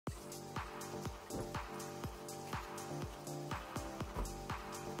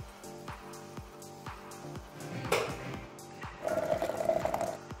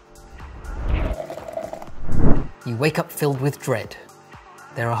You wake up filled with dread.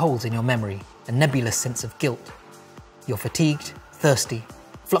 There are holes in your memory, a nebulous sense of guilt. You're fatigued, thirsty,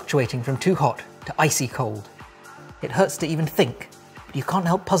 fluctuating from too hot to icy cold. It hurts to even think, but you can't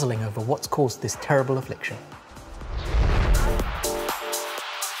help puzzling over what's caused this terrible affliction.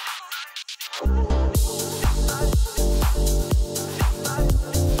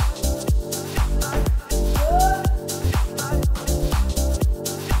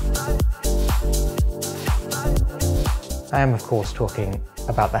 I am, of course, talking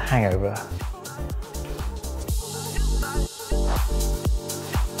about the hangover.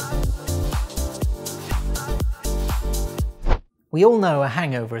 We all know a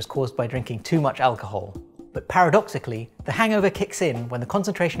hangover is caused by drinking too much alcohol, but paradoxically, the hangover kicks in when the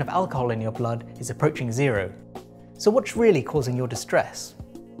concentration of alcohol in your blood is approaching zero. So what's really causing your distress?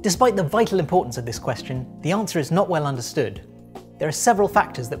 Despite the vital importance of this question, the answer is not well understood. There are several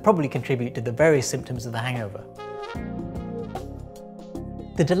factors that probably contribute to the various symptoms of the hangover.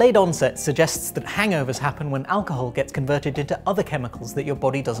 The delayed onset suggests that hangovers happen when alcohol gets converted into other chemicals that your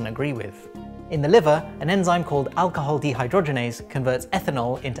body doesn't agree with. In the liver, an enzyme called alcohol dehydrogenase converts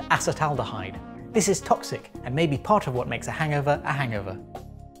ethanol into acetaldehyde. This is toxic and may be part of what makes a hangover.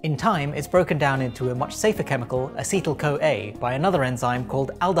 In time, it's broken down into a much safer chemical, acetyl-CoA, by another enzyme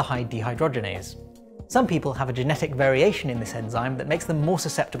called aldehyde dehydrogenase. Some people have a genetic variation in this enzyme that makes them more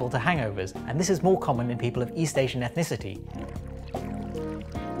susceptible to hangovers, and this is more common in people of East Asian ethnicity.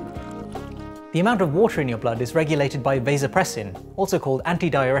 The amount of water in your blood is regulated by vasopressin, also called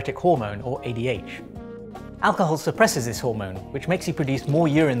antidiuretic hormone or ADH. Alcohol suppresses this hormone, which makes you produce more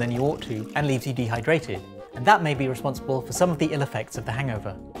urine than you ought to and leaves you dehydrated, and that may be responsible for some of the ill effects of the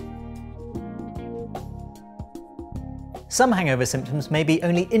hangover. Some hangover symptoms may be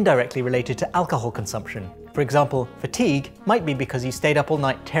only indirectly related to alcohol consumption. For example, fatigue might be because you stayed up all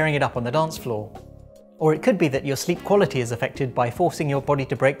night tearing it up on the dance floor. Or it could be that your sleep quality is affected by forcing your body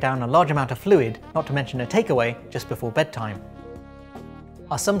to break down a large amount of fluid, not to mention a takeaway, just before bedtime.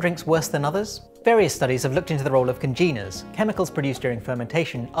 Are some drinks worse than others? Various studies have looked into the role of congeners, chemicals produced during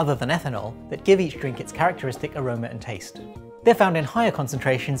fermentation other than ethanol, that give each drink its characteristic aroma and taste. They're found in higher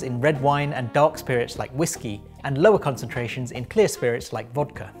concentrations in red wine and dark spirits like whiskey, and lower concentrations in clear spirits like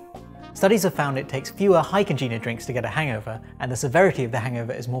vodka. Studies have found it takes fewer high congener drinks to get a hangover, and the severity of the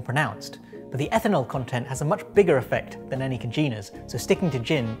hangover is more pronounced. But the ethanol content has a much bigger effect than any congeners, so sticking to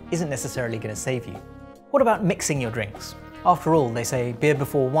gin isn't necessarily going to save you. What about mixing your drinks? After all, they say beer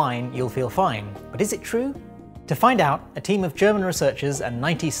before wine, you'll feel fine. But is it true? To find out, a team of German researchers and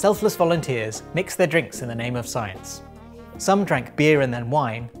 90 selfless volunteers mixed their drinks in the name of science. Some drank beer and then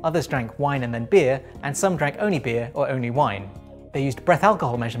wine, others drank wine and then beer, and some drank only beer or only wine. They used breath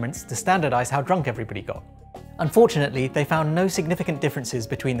alcohol measurements to standardize how drunk everybody got. Unfortunately, they found no significant differences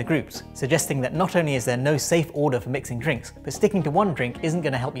between the groups, suggesting that not only is there no safe order for mixing drinks, but sticking to one drink isn't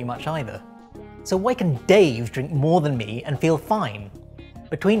going to help you much either. So why can Dave drink more than me and feel fine?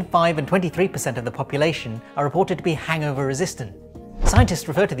 Between 5 and 23% of the population are reported to be hangover resistant. Scientists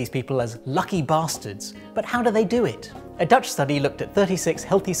refer to these people as lucky bastards, but how do they do it? A Dutch study looked at 36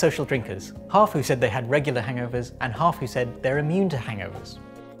 healthy social drinkers, half who said they had regular hangovers and half who said they're immune to hangovers.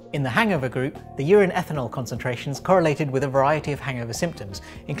 In the hangover group, the urine ethanol concentrations correlated with a variety of hangover symptoms,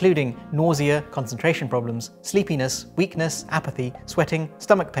 including nausea, concentration problems, sleepiness, weakness, apathy, sweating,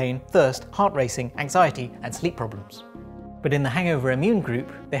 stomach pain, thirst, heart racing, anxiety, and sleep problems. But in the hangover immune group,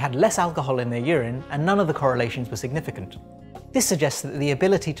 they had less alcohol in their urine and none of the correlations were significant. This suggests that the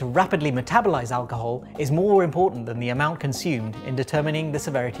ability to rapidly metabolize alcohol is more important than the amount consumed in determining the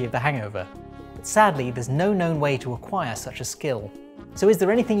severity of the hangover. But sadly, there's no known way to acquire such a skill. So is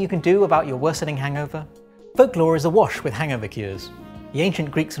there anything you can do about your worsening hangover? Folklore is awash with hangover cures. The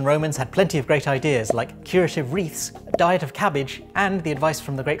ancient Greeks and Romans had plenty of great ideas like curative wreaths, a diet of cabbage, and the advice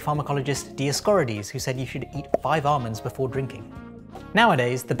from the great pharmacologist Dioscorides, who said you should eat 5 almonds before drinking.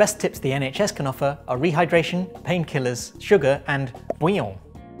 Nowadays, the best tips the NHS can offer are rehydration, painkillers, sugar, and bouillon.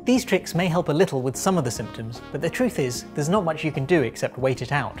 These tricks may help a little with some of the symptoms, but the truth is, there's not much you can do except wait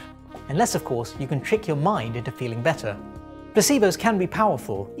it out. Unless, of course, you can trick your mind into feeling better. Placebos can be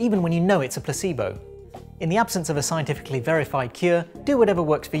powerful, even when you know it's a placebo. In the absence of a scientifically verified cure, do whatever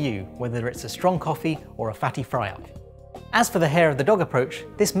works for you, whether it's a strong coffee or a fatty fry-up. As for the hair of the dog approach,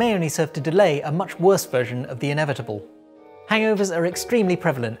 this may only serve to delay a much worse version of the inevitable. Hangovers are extremely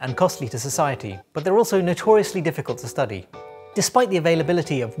prevalent and costly to society, but they're also notoriously difficult to study. Despite the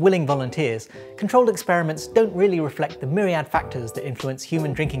availability of willing volunteers, controlled experiments don't really reflect the myriad factors that influence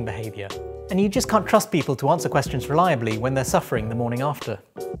human drinking behaviour. And you just can't trust people to answer questions reliably when they're suffering the morning after.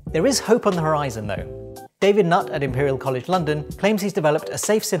 There is hope on the horizon though. David Nutt at Imperial College London claims he's developed a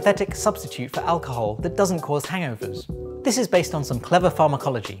safe synthetic substitute for alcohol that doesn't cause hangovers. This is based on some clever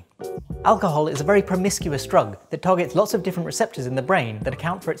pharmacology. Alcohol is a very promiscuous drug that targets lots of different receptors in the brain that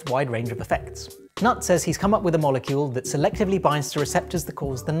account for its wide range of effects. Nutt says he's come up with a molecule that selectively binds to receptors that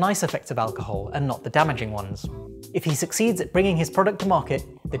cause the nice effects of alcohol and not the damaging ones. If he succeeds at bringing his product to market,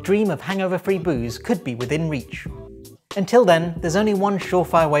 the dream of hangover-free booze could be within reach. Until then, there's only one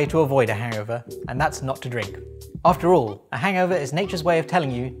surefire way to avoid a hangover, and that's not to drink. After all, a hangover is nature's way of telling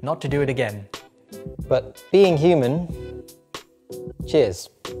you not to do it again. But being human, cheers.